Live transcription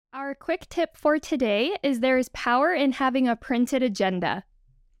Our quick tip for today is there is power in having a printed agenda.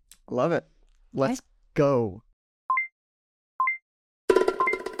 Love it. Let's go.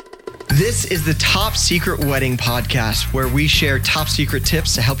 This is the Top Secret Wedding Podcast, where we share top secret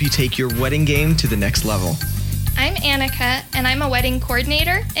tips to help you take your wedding game to the next level. I'm Annika, and I'm a wedding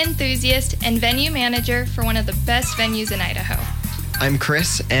coordinator, enthusiast, and venue manager for one of the best venues in Idaho. I'm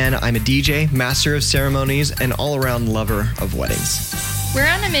Chris, and I'm a DJ, master of ceremonies, and all-around lover of weddings. We're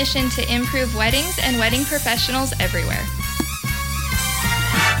on a mission to improve weddings and wedding professionals everywhere.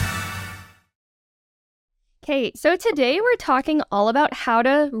 Okay, so today we're talking all about how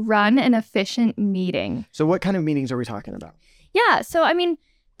to run an efficient meeting. So what kind of meetings are we talking about? Yeah, so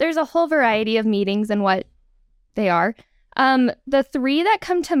there's a whole variety of meetings and what they are. The three that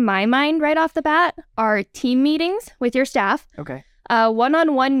come to my mind right off the bat are team meetings with your staff. Okay.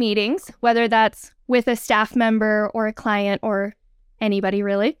 One-on-one meetings, whether that's with a staff member or a client or anybody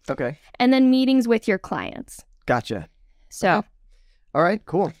really. Okay. And then meetings with your clients. Gotcha. So, Okay. All right,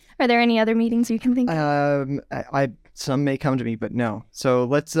 cool. Are there any other meetings you can think of? Some may come to me, but no. So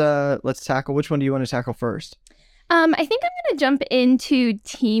let's tackle. Which one do you want to tackle first? I think I'm going to jump into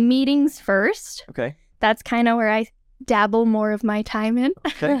team meetings first. Okay. That's kind of where I dabble more of my time in.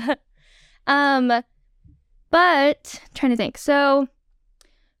 Okay. But trying to think. So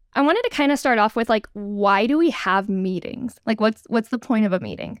I wanted to kind of start off with why do we have meetings? What's the point of a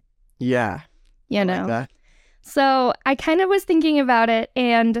meeting? Yeah. You know. Like that. So I kind of was thinking about it,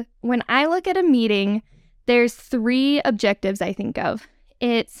 and when I look at a meeting, there's three objectives I think of.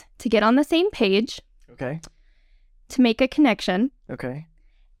 It's to get on the same page, Okay. to make a connection, Okay.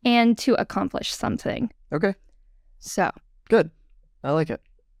 and to accomplish something. Okay. So, Good. I like it.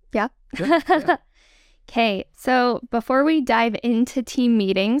 yeah. Good. Yeah. Okay, so before we dive into team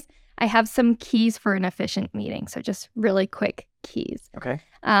meetings, I have some keys for an efficient meeting. So just really quick keys. Okay.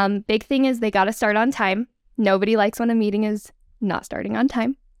 Big thing is they got to start on time. Nobody likes when a meeting is not starting on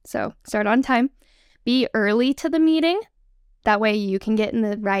time. So start on time. Be early to the meeting. That way you can get in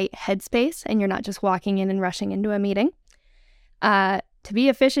the right headspace and you're not just walking in and rushing into a meeting. To be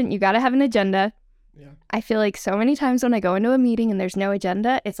efficient, you got to have an agenda. Yeah. I feel like so many times when I go into a meeting and there's no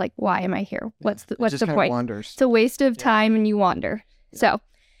agenda, it's like, why am I here? What's the Just kind of point? wanders. It's a waste of time and you wander. Yeah. So,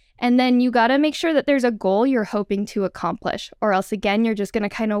 and then you got to make sure that there's a goal you're hoping to accomplish, or else again, you're just going to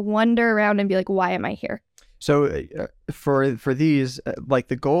kind of wander around and be like, why am I here? So for these, like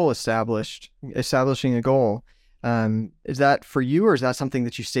the goal establishing a goal, is that for you, or is that something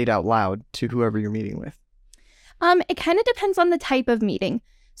that you state out loud to whoever you're meeting with? It kind of depends on the type of meeting.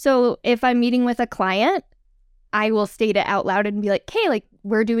 So if I'm meeting with a client, I will state it out loud and be like, hey,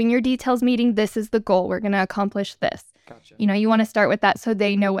 we're doing your details meeting. This is the goal. We're going to accomplish this. Gotcha. You want to start with that so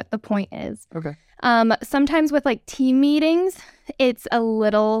they know what the point is. Okay. Sometimes with team meetings, it's a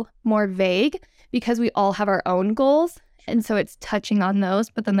little more vague because we all have our own goals. And so it's touching on those,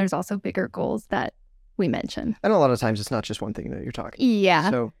 but then there's also bigger goals that we mention. And a lot of times it's not just one thing that you're talking about.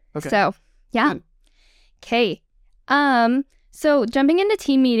 Yeah. So, okay. So, yeah. Good. Okay. So jumping into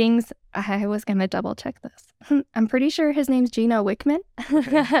team meetings, I was going to double check this. I'm pretty sure his name's Gino Wickman.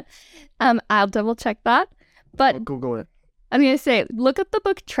 Okay. I'll double check that. But I'll Google it. I'm going to say, look up the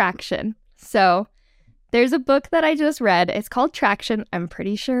book Traction. So there's a book that I just read. It's called Traction. I'm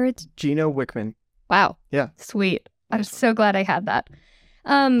pretty sure it's... Gino Wickman. Wow. Yeah. Sweet. I'm Nice one. so glad I had that.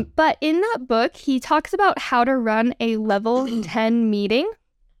 But in that book, he talks about how to run a level 10 meeting.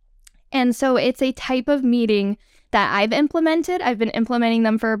 And so it's a type of meeting that I've implemented. I've been implementing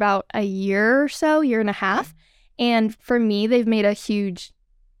them for about a year or so, year and a half. And for me, they've made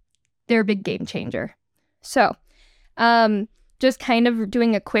they're a big game changer. So just kind of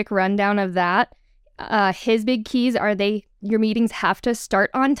doing a quick rundown of that. His big keys are your meetings have to start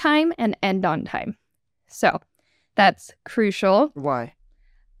on time and end on time. So that's crucial. Why?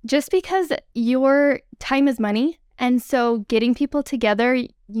 Just because your time is money. And so getting people together,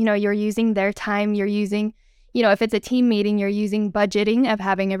 you're using their time, you're using, if it's a team meeting, you're using budgeting of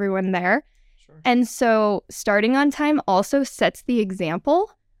having everyone there. Sure. And so starting on time also sets the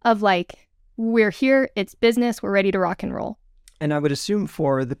example of we're here, it's business, we're ready to rock and roll. And I would assume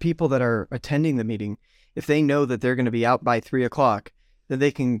for the people that are attending the meeting, if they know that they're going to be out by 3:00, then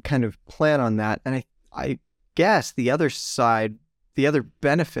they can kind of plan on that. And I guess the side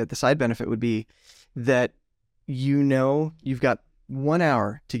benefit would be that you've got 1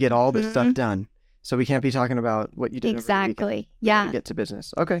 hour to get all this stuff done. So we can't be talking about what you did Exactly. over the weekend. Yeah. To get to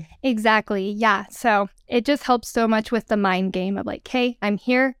business. Okay. Exactly. Yeah. So it just helps so much with the mind game of hey, I'm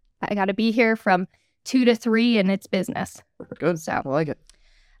here. I got to be here from 2 to 3 and it's business. Good. So. I like it.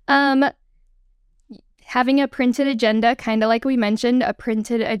 having a printed agenda, kind of like we mentioned, a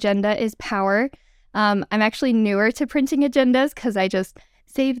printed agenda is power. I'm actually newer to printing agendas because I just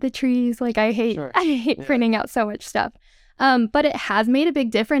save the trees. Like I hate printing out so much stuff. But it has made a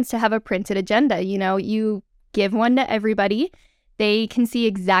big difference to have a printed agenda. You know, you give one to everybody. They can see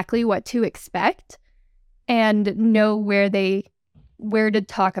exactly what to expect and know where to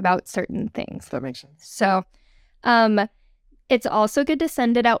talk about certain things. That makes sense. So, it's also good to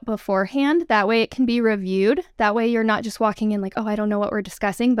send it out beforehand. That way it can be reviewed. That way you're not just walking in like, oh, I don't know what we're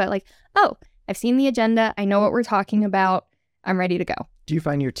discussing, but like, oh, I've seen the agenda. I know what we're talking about. I'm ready to go. Do you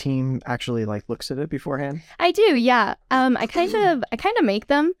find your team actually like looks at it beforehand? I do, yeah. I kind of make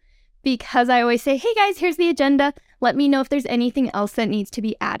them because I always say, hey guys, here's the agenda. Let me know if there's anything else that needs to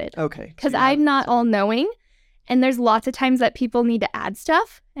be added. Okay. Because I'm not all knowing. And there's lots of times that people need to add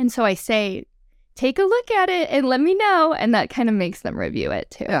stuff. And so I say, take a look at it and let me know. And that kind of makes them review it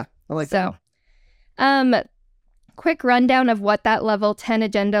too. Yeah, I like that. So, quick rundown of what that level 10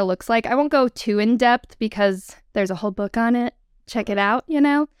 agenda looks like. I won't go too in depth because there's a whole book on it. Check it out, you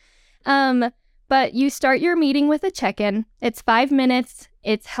know. But you start your meeting with a check-in. It's 5 minutes.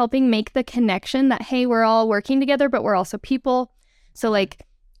 It's helping make the connection that, hey, we're all working together, but we're also people. So like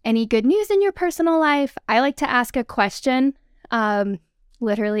any good news in your personal life? I like to ask a question.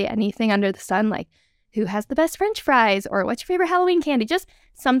 Literally anything under the sun, like who has the best French fries or what's your favorite Halloween candy? Just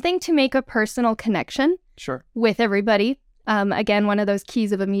something to make a personal connection with everybody. Again, one of those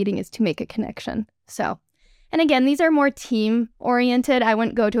keys of a meeting is to make a connection. So, and again, these are more team oriented. I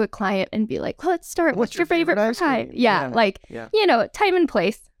wouldn't go to a client and be like, let's start. What's your favorite fry? Yeah, you know, time and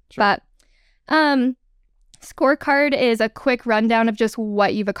place. Sure. But scorecard is a quick rundown of just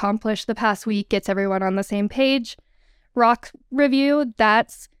what you've accomplished the past week, gets everyone on the same page. Rock review,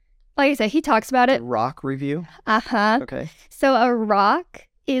 that's, like I said, he talks about it. Rock review? Uh-huh. Okay. So a rock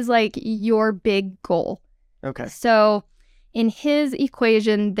is like your big goal. Okay. So in his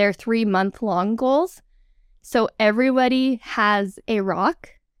equation, they're 3-month-long goals. So everybody has a rock,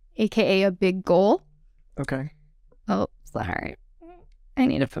 aka a big goal. Okay. Oh, sorry. I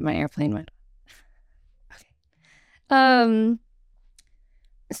need to put my airplane mode. Okay.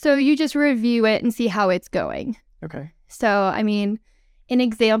 So you just review it and see how it's going. Okay. So, I mean, an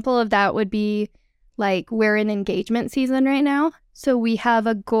example of that would be like we're in engagement season right now. So we have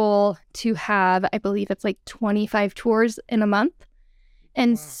a goal to have, I believe it's like 25 tours in a month.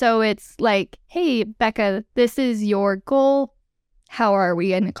 And so it's like, hey, Becca, this is your goal. How are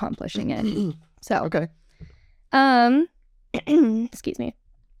we in accomplishing it? So, okay. Excuse me.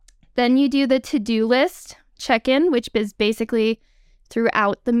 Then you do the to-do list check-in, which is basically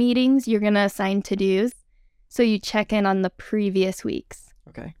throughout the meetings, you're going to assign to-dos. So you check in on the previous week's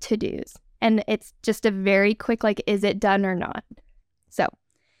to-dos. And it's just a very quick, like, is it done or not? So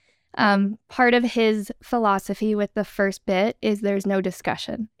part of his philosophy with the first bit is there's no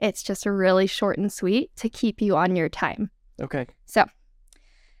discussion. It's just really short and sweet to keep you on your time. Okay. So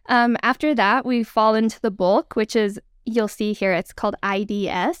after that, we fall into the bulk, which is, you'll see here, it's called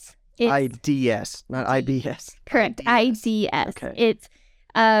IDS. IDS, not IBS. Correct. IDS. Okay. It's,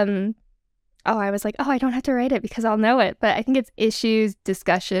 I was like, I don't have to write it because I'll know it. But I think it's issues,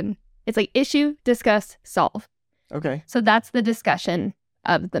 discussion. It's like issue, discuss, solve. Okay. So that's the discussion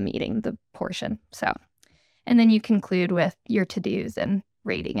of the meeting, the portion. So, and then you conclude with your to-dos and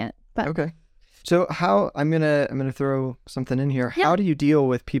rating it. But okay. So how, I'm gonna throw something in here. Yeah. How do you deal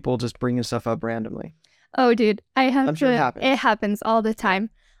with people just bringing stuff up randomly? Oh, dude, I'm sure it happens. It happens all the time.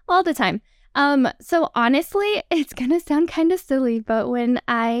 All the time. So honestly, it's gonna sound kind of silly, but when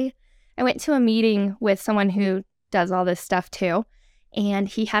I went to a meeting with someone who does all this stuff too, and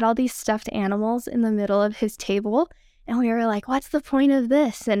he had all these stuffed animals in the middle of his table, and we were like, what's the point of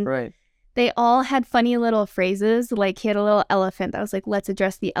this? And they all had funny little phrases. Like he had a little elephant that was like, let's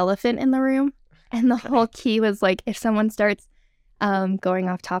address the elephant in the room. And the whole key was like, if someone starts going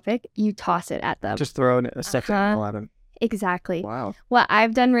off topic, you toss it at them. Just throw a stuffed animal at them. Exactly. Wow. What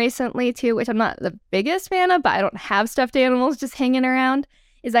I've done recently too, which I'm not the biggest fan of, but I don't have stuffed animals just hanging around,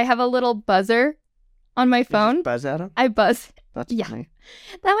 is I have a little buzzer on my phone. You just buzz at them? I buzz. That's funny.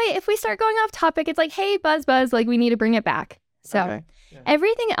 That way, if we start going off topic, it's like, hey, buzz, buzz, like we need to bring it back. So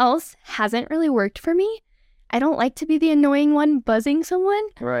everything else hasn't really worked for me. I don't like to be the annoying one buzzing someone.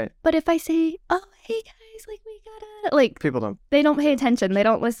 Right. But if I say, oh, hey guys, like we gotta, like people they don't pay attention. They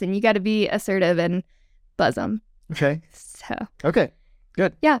don't listen. You got to be assertive and buzz them. Okay. So. Okay.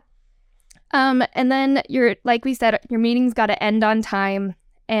 Good. Yeah. And then like we said, your meeting's got to end on time.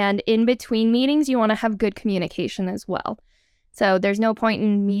 And in between meetings, you want to have good communication as well. So there's no point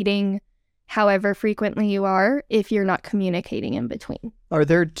in meeting however frequently you are if you're not communicating in between. Are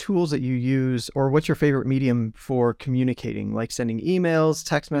there tools that you use, or what's your favorite medium for communicating, like sending emails,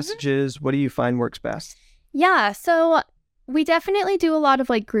 text messages? What do you find works best? Yeah, so we definitely do a lot of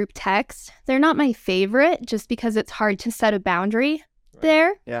like group text. They're not my favorite just because it's hard to set a boundary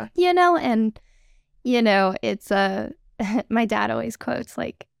there, Yeah. and it's my dad always quotes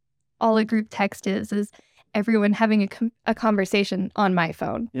like all a group text is everyone having a conversation on my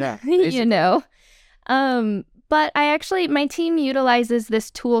phone. Yeah. But my team utilizes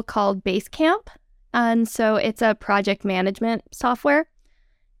this tool called Basecamp. And so it's a project management software.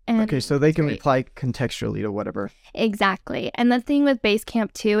 And Okay, so they can great. reply contextually to whatever. Exactly. And the thing with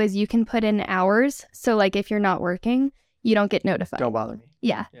Basecamp too is you can put in hours. So like if you're not working, you don't get notified. Don't bother me.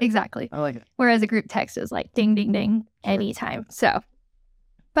 Yeah, Yeah. exactly. I like it. Whereas a group text is like ding, ding, ding, anytime. So,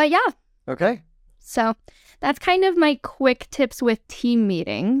 but yeah. Okay. So that's kind of my quick tips with team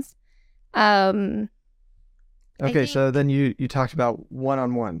meetings. Okay, think- so then you talked about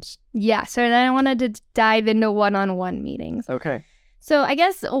one-on-ones. Yeah, so then I wanted to dive into one-on-one meetings. Okay. So I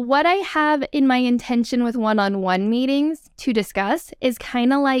guess what I have in my intention with one-on-one meetings to discuss is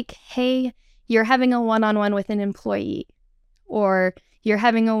kind of like, hey, you're having a one-on-one with an employee, or you're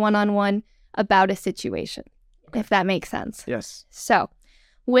having a one-on-one about a situation, if that makes sense. Yes. So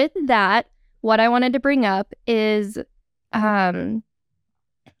with that, what I wanted to bring up is,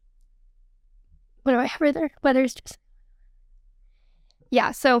 what do I have there? Whether it's just,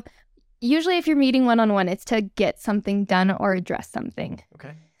 yeah. So usually if you're meeting one-on-one, it's to get something done or address something.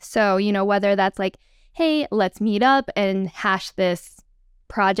 Okay. So, whether that's like, hey, let's meet up and hash this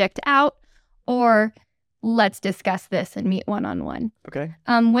project out, or let's discuss this and meet one-on-one. Okay.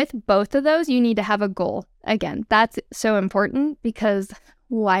 With both of those, you need to have a goal. Again, that's so important because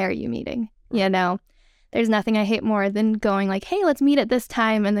why are you meeting? There's nothing I hate more than going like, hey, let's meet at this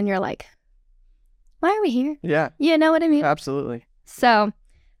time. And then you're like, why are we here? Yeah, You know what I mean? absolutely. So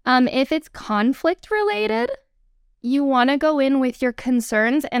if it's conflict related, you want to go in with your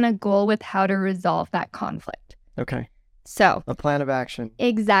concerns and a goal with how to resolve that conflict. Okay. So A plan of action.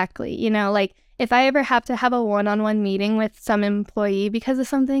 exactly, like if I ever have to have a one-on-one meeting with some employee because of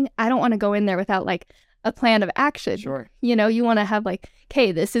something, I don't want to go in there without like a plan of action. Sure. You want to have like,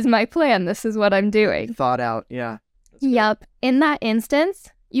 okay, this is my plan. This is what I'm doing. Thought out. Yeah. That's good. Yep. In that instance,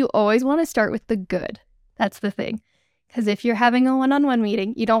 you always want to start with the good. That's the thing. Because if you're having a one-on-one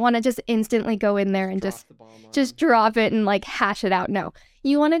meeting, you don't want to just instantly go in there and Drop the bomb on just drop it and like hash it out. No,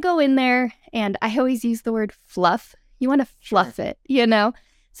 you want to go in there, and I always use the word fluff. You want to fluff it,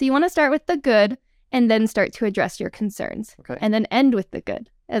 So you want to start with the good and then start to address your concerns, Okay. and then end with the good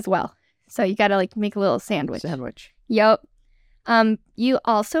as well. So you got to like make a little sandwich. Sandwich. Yep. You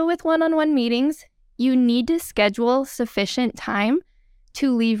also, with one-on-one meetings, you need to schedule sufficient time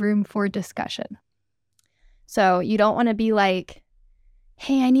to leave room for discussion. So you don't want to be like,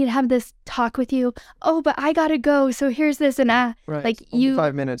 hey, I need to have this talk with you. Oh, but I gotta go. So here's this and Right. Like, It's only you-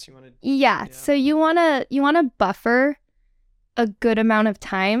 5 minutes. You want to. yeah. Yeah. So you wanna buffer a good amount of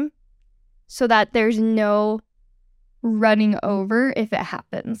time so that there's no running over if it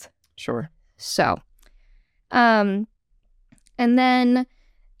happens. Sure. So, and then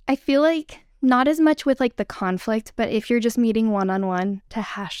I feel like not as much with like the conflict, but if you're just meeting one-on-one to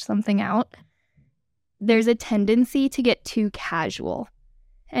hash something out, there's a tendency to get too casual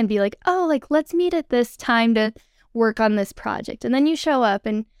and be like, oh, like let's meet at this time to work on this project. And then you show up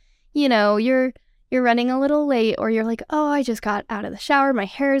and, you're running a little late, or you're like, oh, I just got out of the shower, my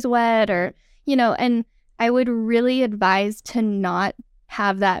hair's wet, or, and I would really advise to not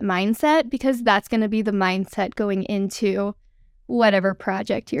have that mindset, because that's going to be the mindset going into whatever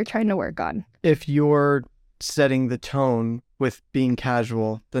project you're trying to work on. If you're setting the tone with being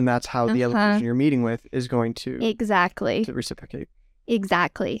casual, then that's how the other Uh-huh. person you're meeting with is going to Exactly. reciprocate.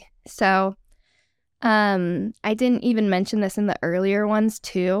 Exactly. So, I didn't even mention this in the earlier ones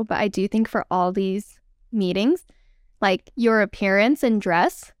too, but I do think for all these meetings, like your appearance and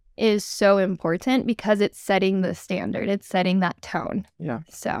dress is so important because it's setting the standard. It's setting that tone. Yeah.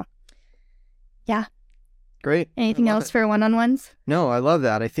 So, Great. anything I love else it. for one-on-ones? No, I love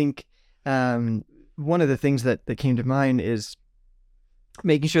that. I think one of the things that came to mind is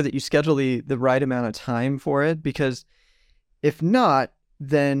making sure that you schedule the right amount of time for it, because if not,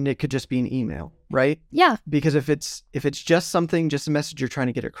 then it could just be an email, right? Yeah. Because if it's just a message you're trying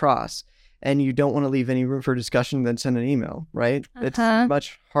to get across, and you don't want to leave any room for discussion, then send an email, right? It's Uh-huh.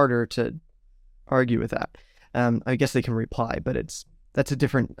 much harder to argue with that. I guess they can reply, but that's a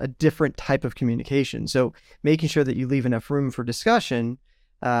different type of communication. So making sure that you leave enough room for discussion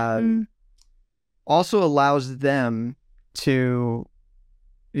also allows them to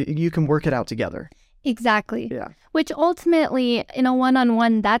you can work it out together. Exactly. Yeah. Which ultimately, in a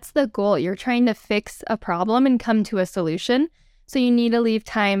one-on-one, that's the goal. You're trying to fix a problem and come to a solution. So you need to leave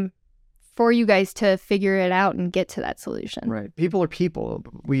time for you guys to figure it out and get to that solution. Right. People are people.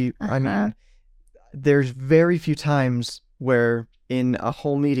 I mean, Uh-huh. there's very few times where in a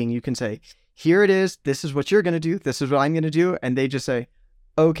whole meeting you can say, here it is, this is what you're going to do, this is what I'm going to do. And they just say,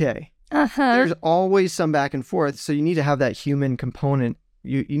 okay. Uh-huh. There's always some back and forth. So you need to have that human component.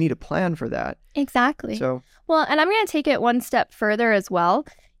 You need a plan for that. Exactly. So, Well, and I'm going to take it one step further as well.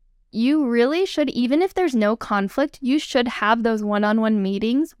 You really should, even if there's no conflict, you should have those one-on-one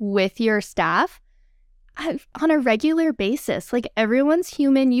meetings with your staff on a regular basis. Like, everyone's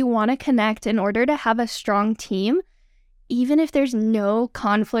human. You want to connect in order to have a strong team. Even if there's no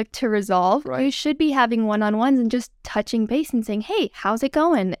conflict to resolve, Right. you should be having one-on-ones and just touching base and saying, hey, how's it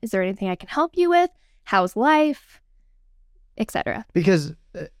going? Is there anything I can help you with? How's life? Etc. because,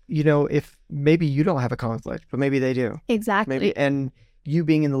 if maybe you don't have a conflict, but maybe they do. Exactly. Maybe, and you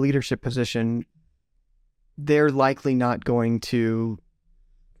being in the leadership position, they're likely not going to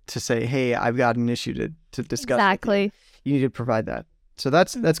say, hey, I've got an issue to discuss. Exactly. You need to provide that. So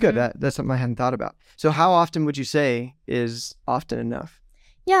that's good. Mhm. That's something I hadn't thought about. So how often would you say is often enough?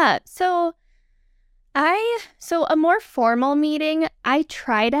 Yeah, so a more formal meeting, I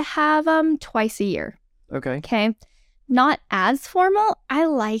try to have twice a year. Okay. Okay. Not as formal. I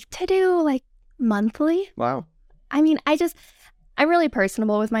like to do like monthly. Wow. I mean, I'm really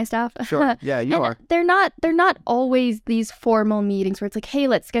personable with my staff. Sure. Yeah, you And are. they're not always these formal meetings where it's like, hey,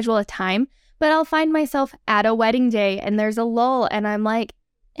 let's schedule a time. But I'll find myself at a wedding day and there's a lull and I'm like,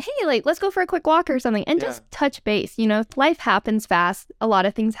 hey, like, let's go for a quick walk or something and just touch base. Life happens fast. A lot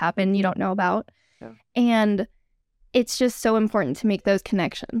of things happen you don't know about. Yeah. And it's just so important to make those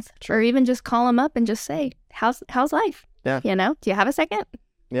connections. Or even just call them up and just say, how's life? Yeah. Do you have a second?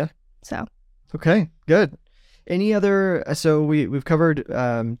 Yeah. So. Okay, good. Any other, so we've covered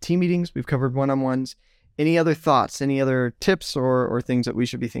team meetings, we've covered one-on-ones. Any other thoughts, any other tips or things that we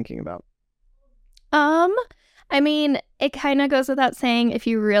should be thinking about? I mean, it kind of goes without saying, if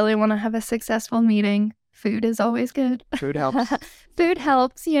you really want to have a successful meeting, food is always good. Food helps. Food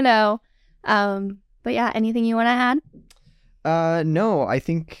helps, But yeah, anything you want to add? No, I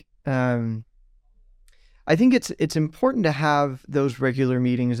think it's important to have those regular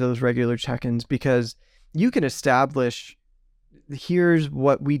meetings, those regular check-ins, because you can establish, here's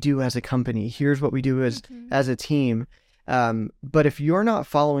what we do as a company, here's what we do as a team. But if you're not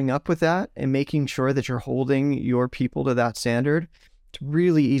following up with that and making sure that you're holding your people to that standard, it's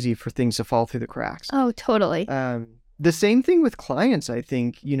really easy for things to fall through the cracks. Oh, totally. The same thing with clients, I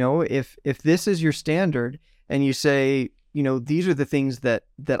think. If this is your standard and you say, these are the things that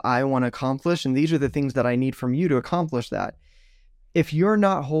I want to accomplish and these are the things that I need from you to accomplish that. If you're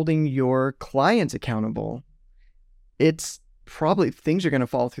not holding your clients accountable, it's probably things are going to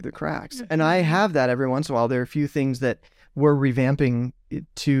fall through the cracks. Mm-hmm. And I have that every once in a while. There are a few things that we're revamping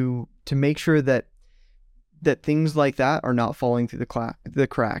to make sure that things like that are not falling through the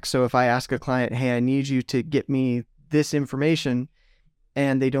cracks. So if I ask a client, hey, I need you to get me this information,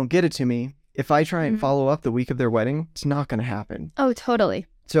 and they don't get it to me, if I try and follow up the week of their wedding, it's not going to happen. Oh, totally.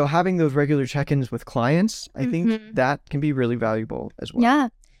 So having those regular check-ins with clients, I think that can be really valuable as well. Yeah.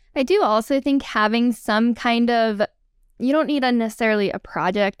 I do also think having some kind of, you don't need necessarily a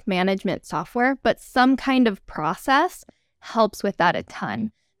project management software, but some kind of process helps with that a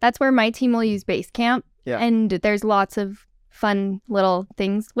ton. That's where my team will use Basecamp. Yeah. And there's lots of fun little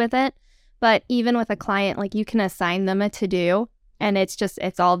things with it. But even with a client, like, you can assign them a to-do and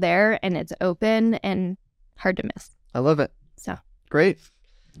it's all there and it's open and hard to miss. I love it. So. Great.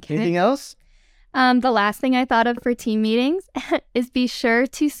 Anything else? The last thing I thought of for team meetings is be sure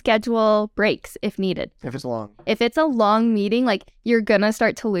to schedule breaks if needed. If it's long. If it's a long meeting, like, you're going to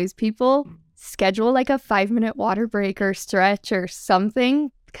start to lose people, schedule like a 5-minute water break or stretch or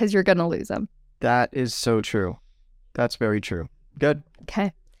something, because you're going to lose them. That is so true. That's very true. Good.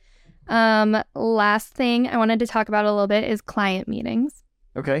 Okay. Last thing I wanted to talk about a little bit is client meetings.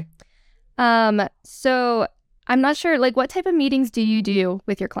 Okay. So I'm not sure, like, what type of meetings do you do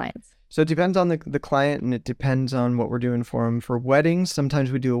with your clients? So it depends on the client, and it depends on what we're doing for them. For weddings,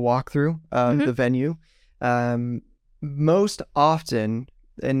 sometimes we do a walkthrough of the venue. Most often,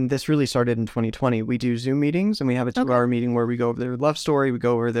 and this really started in 2020, we do Zoom meetings, and we have a 2-hour meeting where we go over their love story, we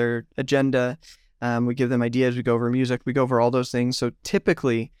go over their agenda, we give them ideas, we go over music, we go over all those things. So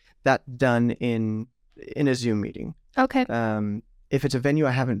typically that's done in a Zoom meeting. Okay. If it's a venue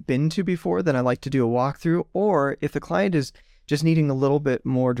I haven't been to before, then I like to do a walkthrough. Or if the client is just needing a little bit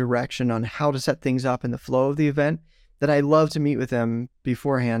more direction on how to set things up in the flow of the event, then I love to meet with them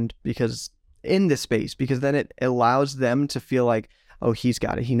beforehand because in this space, because then it allows them to feel like, oh, he's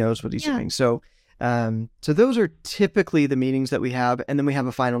got it. He knows what he's doing. So, so those are typically the meetings that we have. And then we have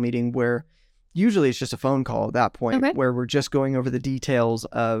a final meeting where usually it's just a phone call at that point, where we're just going over the details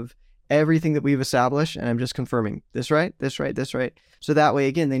of everything that we've established. And I'm just confirming this right. So that way,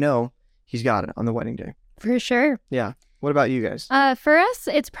 again, they know he's got it on the wedding day. For sure. Yeah. What about you guys? For us,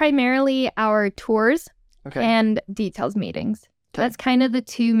 it's primarily our tours Okay. and details meetings. That's kind of the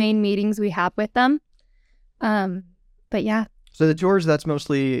two main meetings we have with them. But yeah. So the tours, that's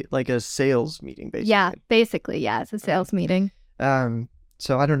mostly like a sales meeting, basically. Yeah, basically, yeah. It's a sales meeting.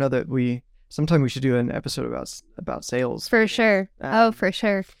 So I don't know that sometime we should do an episode about sales. For sure. For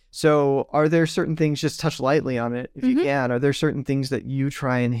sure. So are there certain things, just touch lightly on it if you can, are there certain things that you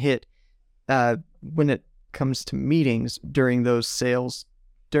try and hit when it comes to meetings during those tours?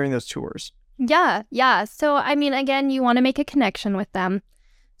 Yeah. So, I mean, again, you want to make a connection with them.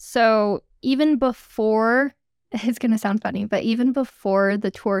 So even before, it's going to sound funny, but even before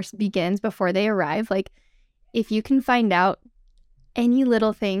the tour begins, before they arrive, like if you can find out any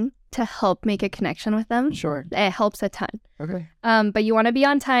little thing to help make a connection with them, Sure. it helps a ton. Okay. But you want to be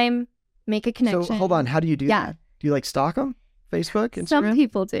on time, make a connection. So hold on, how do you do that? Do you like stalk them? Facebook, Instagram? Some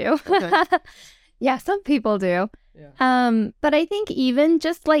people do. Okay. Yeah, some people do. Yeah. But I think even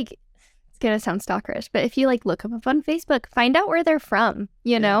just like, it's going to sound stalkerish, but if you like look them up on Facebook, find out where they're from,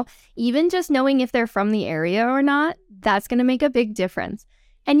 you know, even just knowing if they're from the area or not, that's going to make a big difference.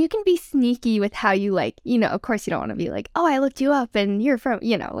 And you can be sneaky with how you like, you know, of course you don't want to be like, oh, I looked you up and you're from,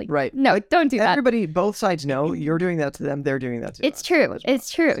 you know, like, right. No, don't do that. Everybody, both sides know you're doing that to them. They're doing that to It's us. true.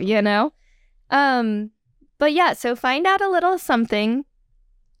 It's true, you know? But yeah, so find out a little something,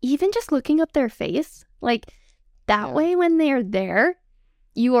 even just looking up their face, like that way when they're there,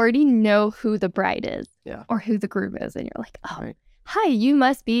 you already know who the bride is or who the groom is. And you're like, oh, hi, you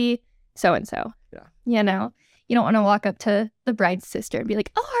must be so-and-so. Yeah. You know, you don't want to walk up to the bride's sister and be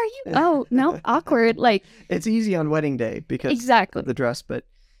like, oh, are you? Oh, no, awkward. Like, it's easy on wedding day because of the dress, but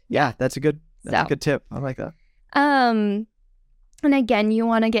yeah, that's a good tip. I like that. And again, you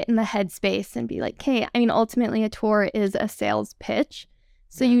want to get in the headspace and be like, hey, I mean, ultimately a tour is a sales pitch.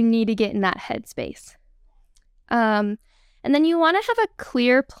 So you need to get in that headspace. And then you want to have a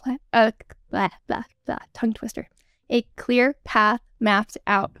clear, tongue twister, a clear path mapped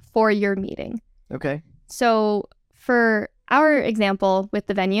out for your meeting. Okay. So for our example with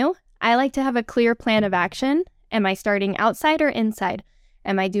the venue, I like to have a clear plan of action. Am I starting outside or inside?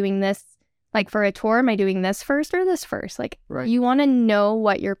 Am I doing this? Like for a tour, am I doing this first or this first? Like you want to know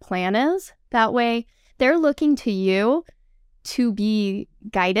what your plan is. That way they're looking to you to be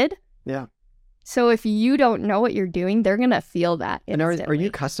guided. Yeah. So if you don't know what you're doing, they're going to feel that instantly. And are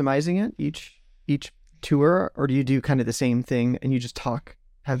you customizing it each tour, or do you do kind of the same thing and you just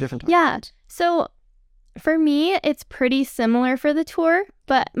have different talking points? So for me, it's pretty similar for the tour,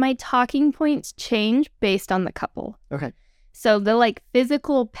 but my talking points change based on the couple. Okay. So the like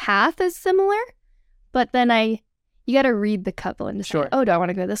physical path is similar, but then you got to read the couple and decide, oh, do I want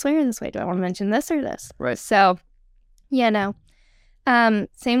to go this way or this way? Do I want to mention this or this? Right. So,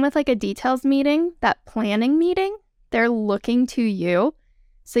 same with like a details meeting, that planning meeting, they're looking to you.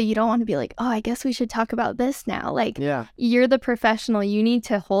 So you don't want to be like, oh, I guess we should talk about this now. Like, you're the professional. You need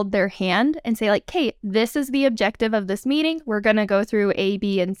to hold their hand and say like, hey, this is the objective of this meeting. We're going to go through A,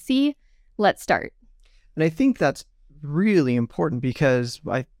 B, and C. Let's start. And I think that's really important because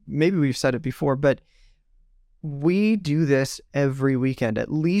maybe we've said it before, but we do this every weekend,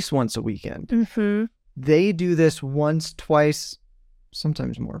 at least once a weekend. Mm-hmm. They do this once, twice,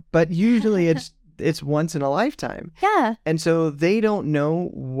 sometimes more, but usually it's once in a lifetime. Yeah. And so they don't know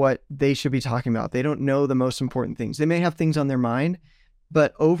what they should be talking about. They don't know the most important things. They may have things on their mind,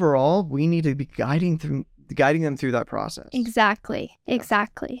 but overall, we need to be guiding them through that process. Exactly.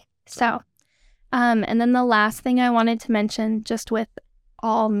 So, and then the last thing I wanted to mention just with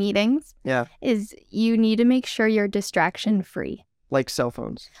all meetings is you need to make sure you're distraction free. Like cell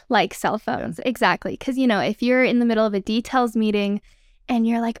phones. Exactly. Because, if you're in the middle of a details meeting and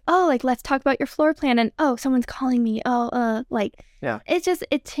you're like, oh, like, let's talk about your floor plan and, oh, someone's calling me.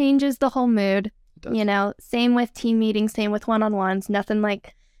 It changes the whole mood. Same with team meetings, same with one-on-ones, nothing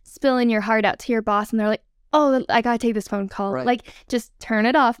like spilling your heart out to your boss and they're like, oh, I got to take this phone call. Right. Like, just turn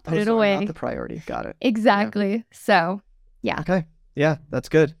it off, put it away. Not the priority. Got it. Exactly. Yeah. So, yeah. Okay. Yeah, that's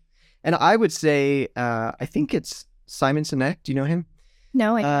good. And I would say, I think it's Simon Sinek. Do you know him?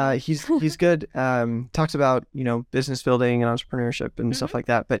 No. He's good. Talks about, business building and entrepreneurship and stuff like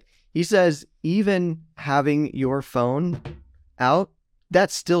that. But he says even having your phone out,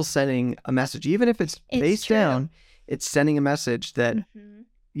 that's still sending a message. Even if it's face down, it's sending a message that,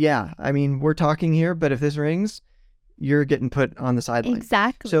 yeah, I mean, we're talking here, but if this rings, you're getting put on the sideline.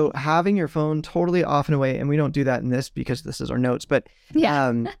 Exactly. So having your phone totally off and away, and we don't do that in this because this is our notes, but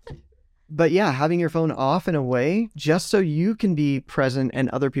but yeah, having your phone off and away just so you can be present and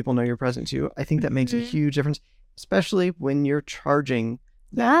other people know you're present too. I think that makes a huge difference, especially when you're charging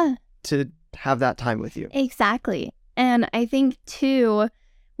to have that time with you. Exactly. And I think too,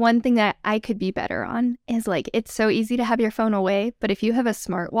 one thing that I could be better on is like, it's so easy to have your phone away, but if you have a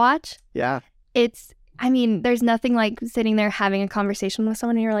smartwatch, there's nothing like sitting there having a conversation with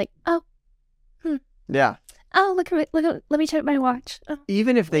someone and you're like, Yeah. Oh, look at let me check my watch. Oh.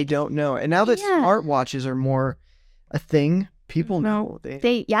 Even if they don't know. And now that smartwatches are more a thing, people know.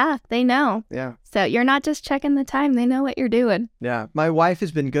 They know. Yeah. So you're not just checking the time. They know what you're doing. Yeah. My wife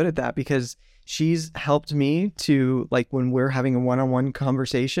has been good at that because she's helped me to, like, when we're having a one-on-one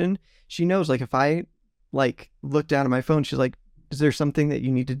conversation, she knows, like, if I, like, look down at my phone, she's like, is there something that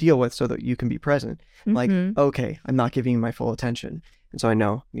you need to deal with so that you can be present? Like, okay, I'm not giving you my full attention. And so I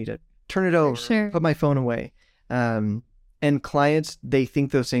know I need to turn it over, put my phone away. And clients, they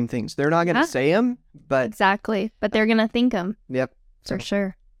think those same things. They're not going to say them, but... Exactly. But they're going to think them. Yep. For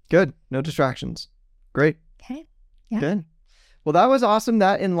sure. Good. No distractions. Great. Okay. Yeah. Good. Well, that was awesome.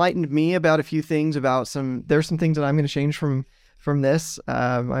 That enlightened me about a few things, there's some things that I'm going to change from this.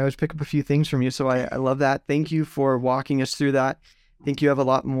 I always pick up a few things from you, so I love that. Thank you for walking us through that. I think you have a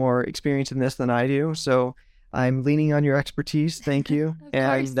lot more experience in this than I do, so I'm leaning on your expertise. Thank you.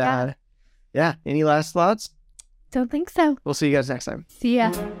 Of course, any last thoughts? Don't think so. We'll see you guys next time. See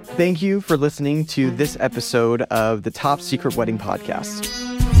ya. Thank you for listening to this episode of the Top Secret Wedding Podcast.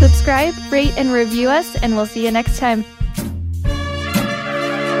 Subscribe, rate, and review us, and we'll see you next time.